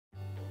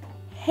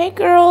Hey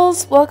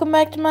girls, welcome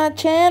back to my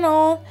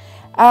channel.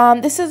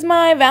 This is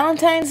my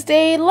Valentine's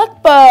Day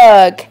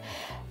lookbook.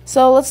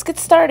 So let's get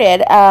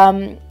started.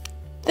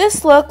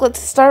 This look, let's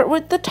start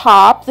with the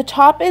top. The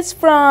top is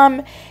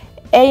from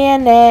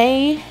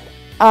A&A,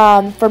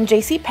 from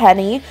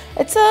JCPenney.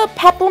 It's a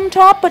peplum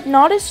top, but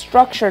not as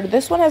structured.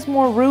 This one has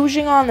more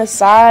rouging on the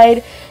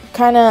side.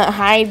 Kind of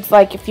hides,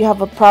 like, if you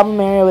have a problem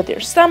area with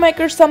your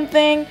stomach or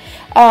something.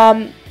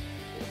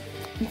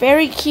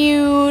 Very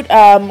cute,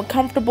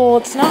 comfortable.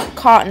 It's not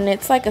cotton,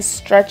 it's like a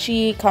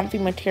stretchy, comfy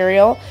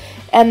material.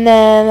 And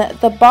then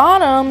the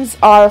bottoms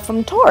are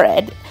from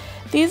Torrid.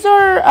 These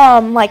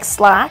are like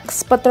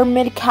slacks, but they're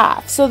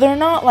mid-calf, so they're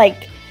not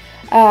like,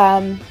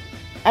 I've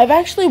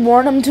actually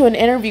worn them to an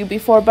interview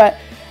before, but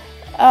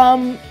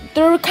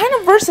they're kind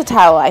of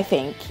versatile, I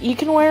think. You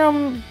can wear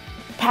them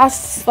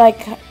past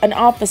like an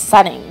office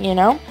setting, you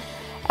know.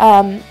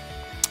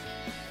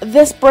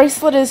 This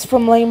bracelet is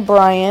from Lane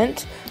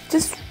Bryant.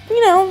 Just,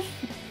 you know,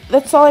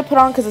 that's all I put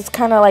on because it's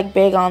kind of like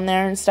big on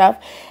there and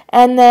stuff.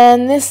 And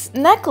then this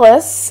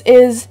necklace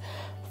is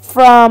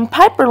from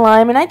Piper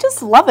Lime, and I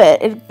just love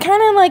it. It's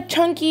kind of like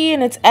chunky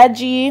and it's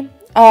edgy.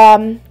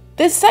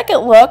 This second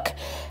look,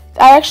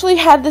 I actually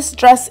had this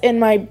dress in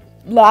my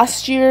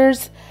last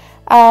year's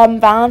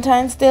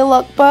Valentine's Day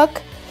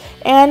lookbook,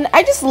 and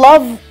I just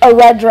love a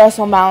red dress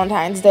on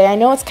Valentine's Day. I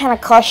know it's kind of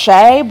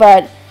cliche,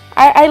 but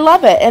I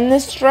love it. And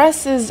this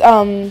dress is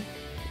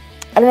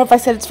I don't know if I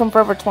said it's from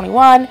Forever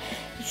 21.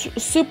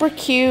 Super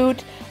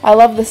cute. I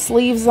love the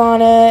sleeves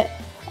on it.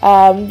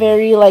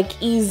 Very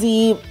like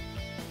easy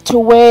to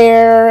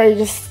wear. You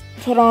just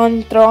throw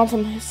on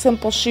some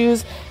simple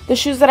shoes. The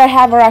shoes that I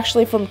have are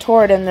actually from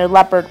Torrid, and they're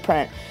leopard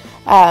print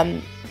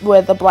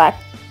with a black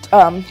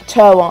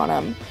toe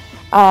on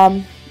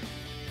them.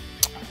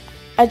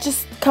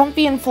 Just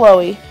comfy and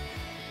flowy.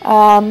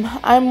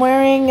 I'm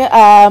wearing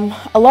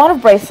a lot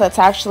of bracelets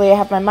actually. I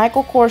have my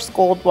Michael Kors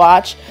gold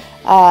watch.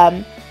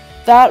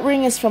 That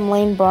ring is from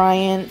Lane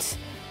Bryant.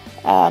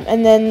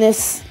 And then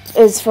this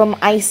is from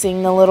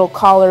Icing, the little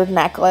collared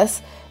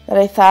necklace that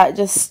I thought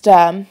just,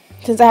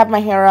 since I have my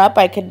hair up,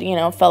 I could, you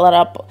know, fill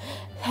up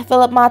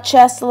my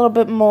chest a little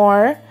bit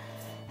more.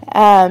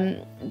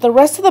 The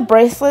rest of the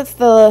bracelets,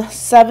 the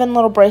 7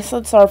 little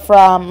bracelets, are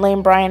from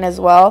Lane Bryant as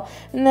well.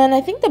 And then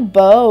I think the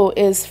bow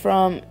is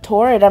from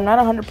Torrid. I'm not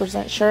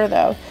 100% sure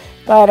though.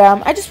 But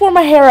I just wore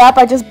my hair up.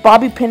 I just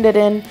bobby pinned it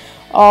in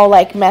all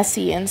like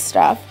messy and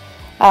stuff.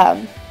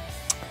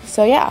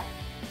 So yeah.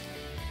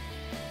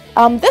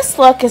 This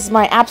look is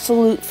my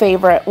absolute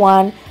favorite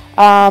one.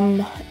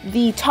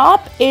 The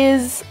top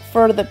is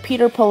for the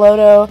Peter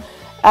Pilotto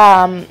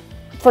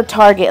for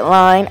Target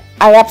line.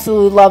 I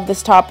absolutely love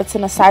this top. It's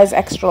in a size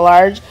extra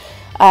large.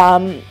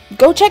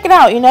 Go check it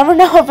out. You never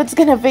know if it's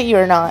gonna fit you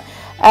or not.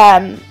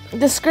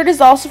 The skirt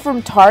is also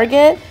from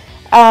Target.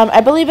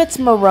 I believe it's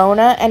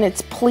Marona, and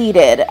it's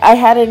pleated. I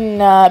had it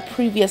in a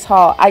previous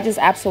haul. I just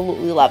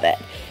absolutely love it.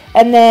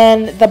 And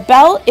then the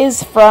belt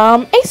is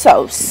from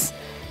ASOS.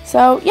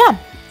 So yeah.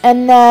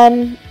 And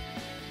then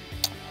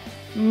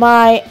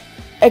my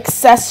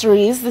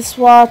accessories. This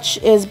watch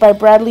is by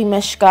Bradley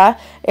Mishka.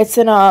 It's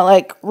in a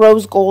like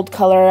rose gold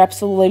color. I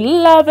absolutely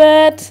love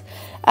it.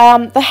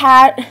 The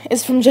hat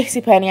is from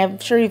JCPenney. I'm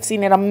sure you've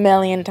seen it a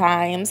million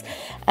times.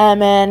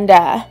 And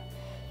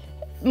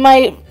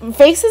my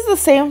face is the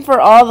same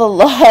for all the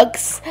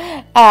looks.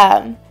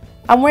 I'm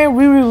wearing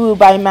Riri Woo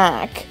by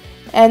MAC.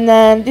 And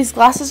then these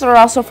glasses are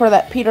also for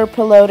that Peter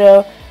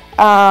Pilotto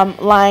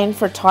line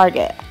for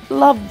Target.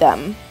 Love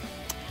them.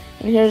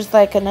 And here's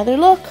like another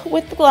look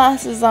with the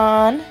glasses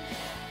on.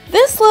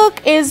 This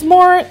look is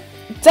more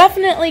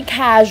definitely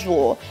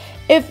casual.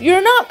 If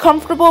you're not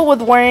comfortable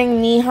with wearing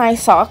knee-high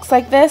socks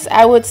like this,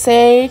 I would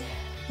say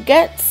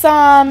get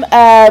some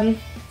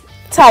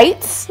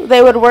tights.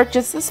 They would work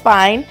just as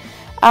fine.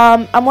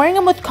 I'm wearing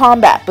them with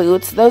combat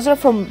boots. Those are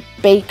from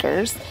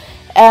Baker's.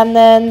 And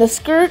then the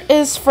skirt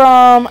is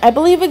from, I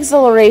believe,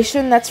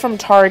 Exhilaration. That's from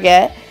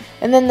Target.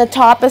 And then the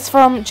top is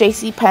from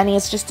JCPenney.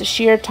 It's just a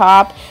sheer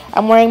top.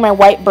 I'm wearing my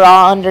white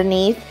bra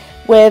underneath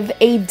with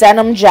a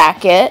denim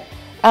jacket.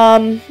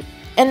 And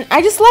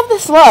I just love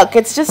this look.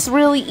 It's just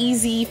really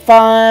easy,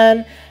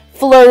 fun,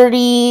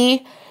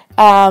 flirty.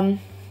 The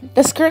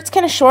skirt's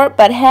kind of short,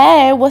 but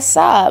hey, what's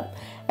up?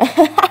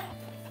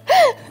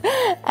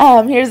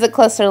 Here's a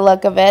closer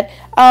look of it.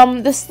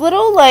 This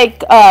little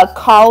like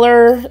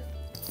collar,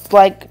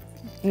 like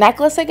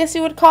necklace, I guess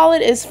you would call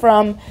it, is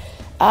from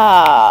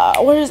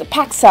where is it?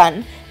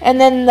 PacSun.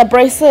 And then the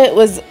bracelet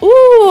was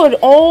an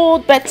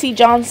old Betsy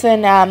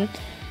Johnson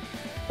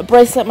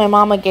bracelet my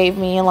mama gave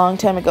me a long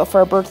time ago for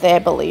her birthday, I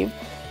believe.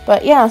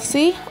 But yeah,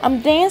 see,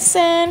 I'm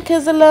dancing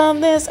because I love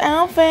this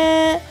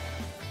outfit.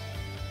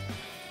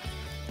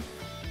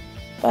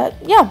 But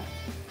yeah,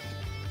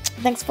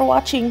 thanks for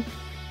watching.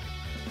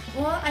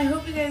 Well, I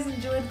hope you guys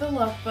enjoyed the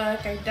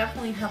lookbook. I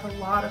definitely have a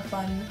lot of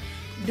fun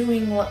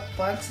doing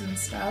lookbooks and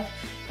stuff,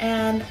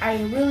 and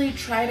I really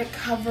try to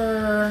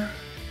cover,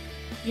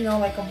 you know,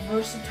 like a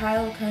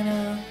versatile kind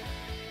of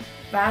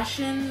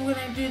fashion when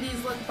I do these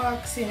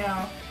lookbooks. You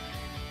know,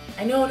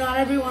 I know not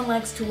everyone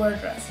likes to wear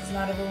dresses.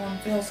 Not everyone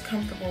feels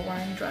comfortable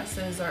wearing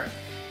dresses, or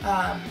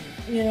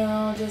you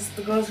know, just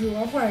the girls who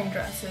love wearing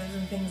dresses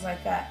and things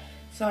like that.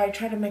 So I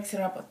try to mix it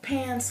up with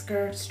pants,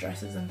 skirts,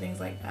 dresses, and things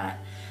like that.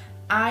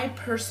 I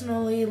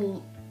personally,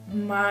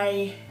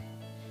 my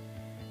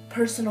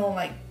personal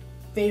like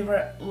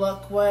favorite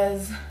look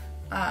was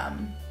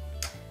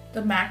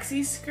the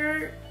maxi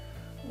skirt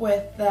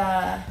with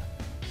the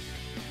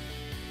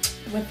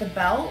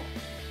belt.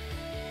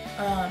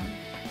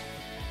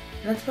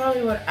 That's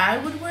probably what I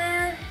would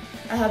wear,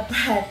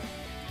 but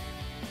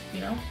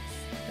you know,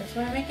 that's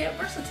why I make it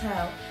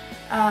versatile.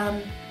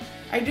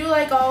 I do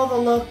like all the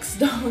looks,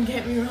 don't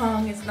get me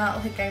wrong. It's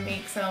not like I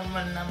make some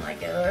and I'm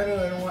like,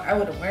 I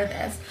wouldn't wear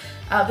this.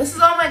 This is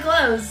all my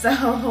clothes,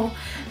 so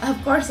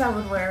of course I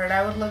would wear it.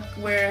 I would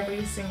wear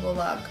every single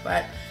look,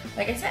 but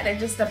like I said, it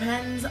just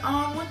depends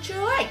on what you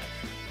like.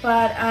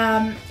 But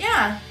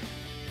yeah,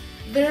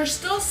 there's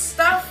still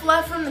stuff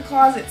left from the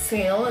closet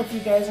sale. If you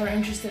guys are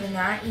interested in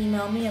that,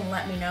 email me and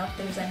let me know if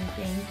there's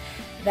anything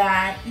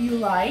that you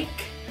like.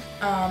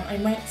 I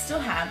might still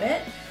have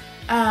it.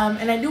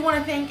 And I do want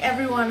to thank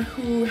everyone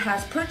who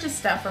has purchased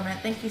stuff from it.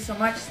 Thank you so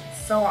much.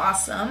 It's so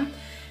awesome.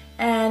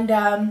 And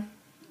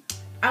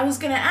I was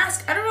going to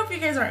ask, I don't know if you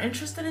guys are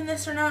interested in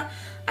this or not.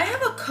 I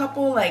have a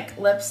couple like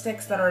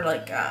lipsticks that are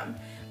like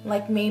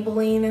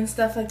Maybelline and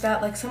stuff like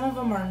that. Like some of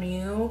them are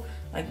new.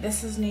 Like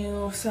this is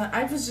new. So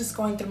I was just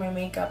going through my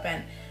makeup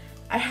and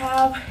I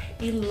have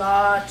a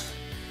lot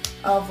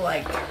of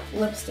like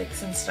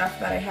lipsticks and stuff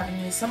that I haven't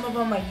used. Some of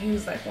them I've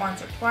used like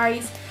once or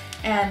twice.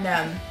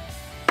 And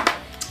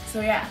so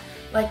yeah,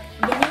 like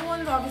the new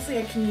ones, obviously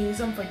I can use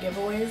them for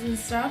giveaways and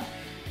stuff,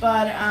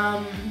 but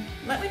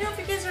let me know if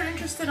you guys are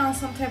interested on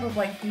some type of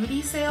like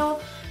beauty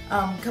sale,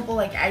 a couple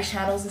like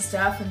eyeshadows and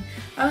stuff. And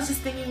I was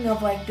just thinking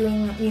of like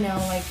doing, you know,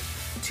 like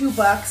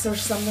 $2 or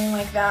something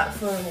like that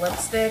for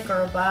lipstick,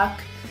 or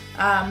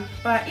 $1.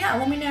 But yeah,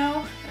 let me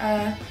know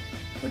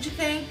what you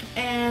think.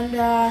 And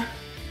yeah,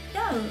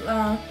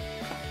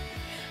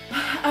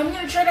 I'm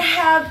gonna try to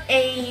have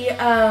a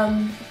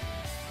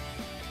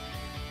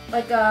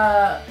like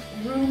a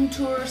room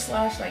tour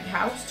slash like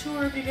house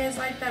tour if you guys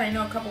like that. I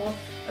know a couple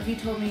of you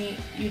told me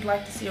you'd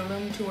like to see a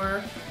room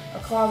tour, a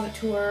closet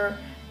tour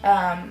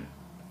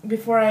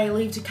before I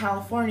leave to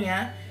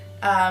California.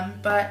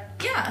 But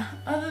yeah,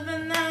 other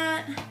than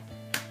that,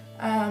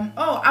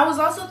 oh, I was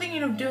also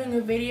thinking of doing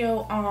a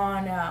video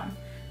on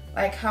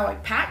like how I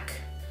pack.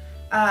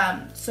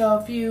 So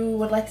if you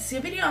would like to see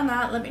a video on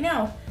that, let me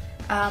know.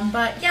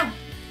 But yeah,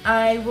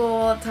 I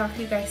will talk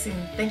to you guys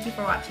soon. Thank you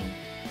for watching.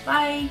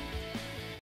 Bye!